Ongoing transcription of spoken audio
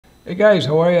Hey guys,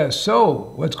 how are you?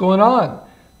 So, what's going on?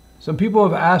 Some people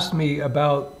have asked me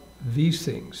about these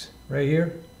things right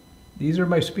here. These are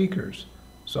my speakers.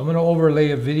 So I'm going to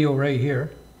overlay a video right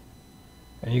here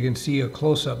and you can see a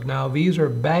close-up. Now these are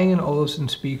Bang & Olufsen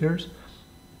speakers.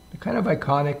 They're kind of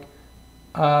iconic.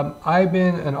 I've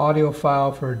been an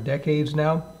audiophile for decades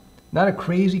now. Not a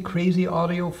crazy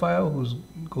audiophile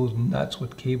who goes nuts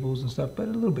with cables and stuff, but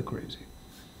a little bit crazy.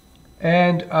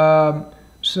 And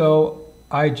so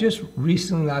I just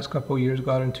recently, last couple of years,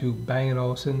 got into Bang &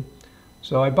 Olufsen.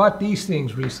 So I bought these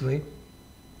things recently,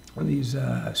 these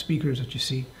speakers that you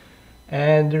see,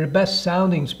 and they're the best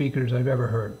sounding speakers I've ever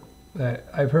heard.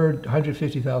 I've heard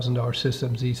 $150,000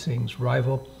 systems these things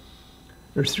rival.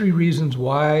 There's three reasons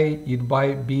why you'd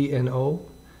buy B&O.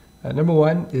 Number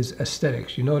one is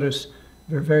aesthetics. You notice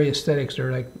they're very aesthetics.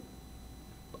 They're like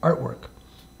artwork.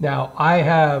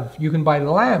 Now you can buy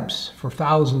lamps for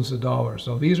thousands of dollars.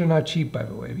 So these are not cheap, by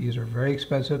the way. These are very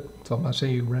expensive. So I'm not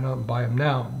saying you rent out and buy them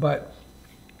now, but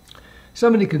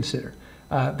something to consider.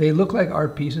 They look like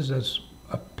art pieces. That's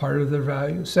a part of their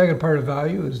value. The second part of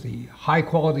value is the high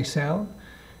quality sound.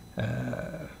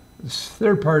 The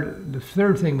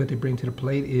third thing that they bring to the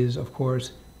plate is, of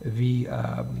course, the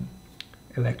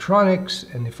electronics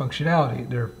and the functionality.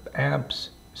 They're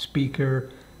amps, speaker,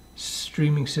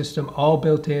 streaming system, all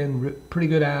built in, pretty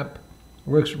good amp,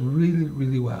 works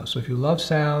really well. So if you love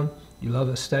sound, you love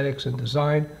aesthetics and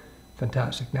design,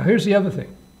 fantastic. Now here's the other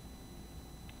thing.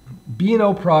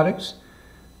 B&O products,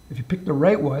 if you pick the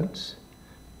right ones,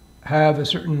 have a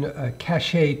certain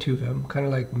cachet to them, kind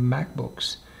of like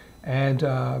MacBooks,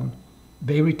 and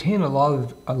they retain a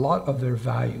lot of their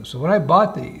value. So when I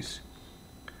bought these,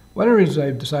 one of the reasons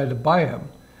I decided to buy them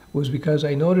was because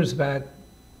I noticed that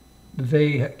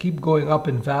they keep going up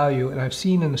in value, and I've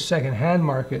seen in the second-hand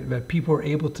market that people are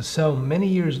able to sell many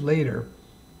years later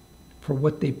for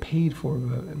what they paid for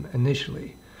them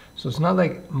initially. So it's not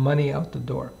like money out the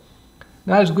door.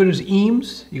 Not as good as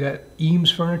Eames. You got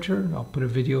Eames furniture. I'll put a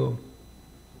video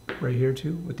right here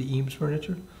too with the Eames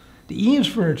furniture. The Eames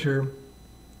furniture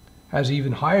has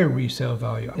even higher resale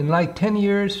value. In like 10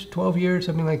 years, 12 years,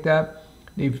 something like that,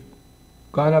 they've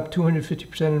gone up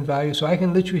 250% in value. So I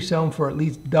can literally sell them for at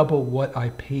least double what I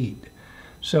paid.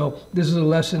 So this is a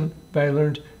lesson that I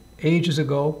learned ages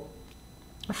ago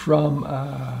from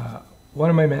one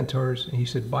of my mentors. And he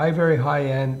said, buy very high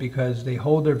end because they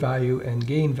hold their value and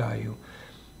gain value.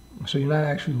 So you're not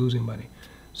actually losing money.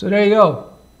 So there you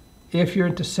go. If you're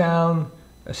into sound,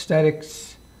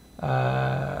 aesthetics,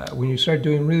 when you start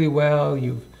doing really well,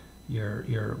 you're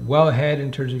well ahead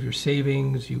in terms of your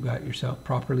savings, you got yourself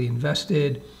properly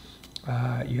invested,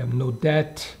 you have no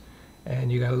debt, and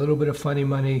you got a little bit of funny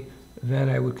money, then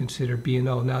I would consider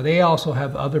B&O. Now they also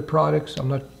have other products. I'm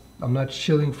not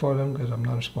shilling for them because I'm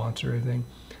not a sponsor or anything.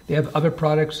 They have other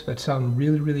products that sound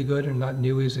really good and not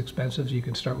nearly as expensive, so you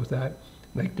can start with that.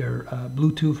 Like their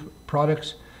Bluetooth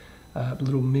products,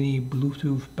 little mini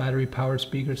Bluetooth battery powered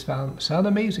speakers sound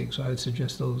amazing, so I would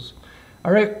suggest those.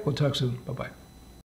 All right, we'll talk soon. Bye-bye.